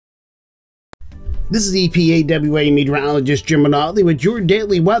This is EPAWA Meteorologist Jim Rinaldi with your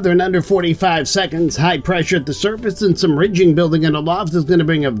daily weather in under 45 seconds. High pressure at the surface and some ridging building in the loft is going to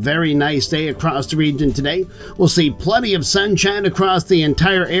bring a very nice day across the region today. We'll see plenty of sunshine across the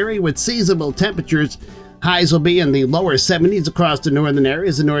entire area with seasonable temperatures. Highs will be in the lower 70s across the northern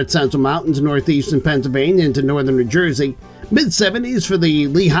areas, the north central mountains, northeastern Pennsylvania into northern New Jersey. Mid-70s for the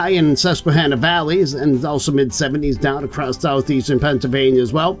Lehigh and Susquehanna valleys, and also mid-70s down across southeastern Pennsylvania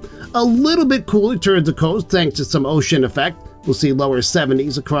as well. A little bit cooler towards the coast thanks to some ocean effect. We'll see lower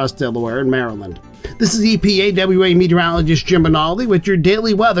 70s across Delaware and Maryland. This is EPAWA Meteorologist Jim Rinaldi with your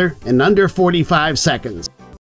daily weather in under 45 seconds.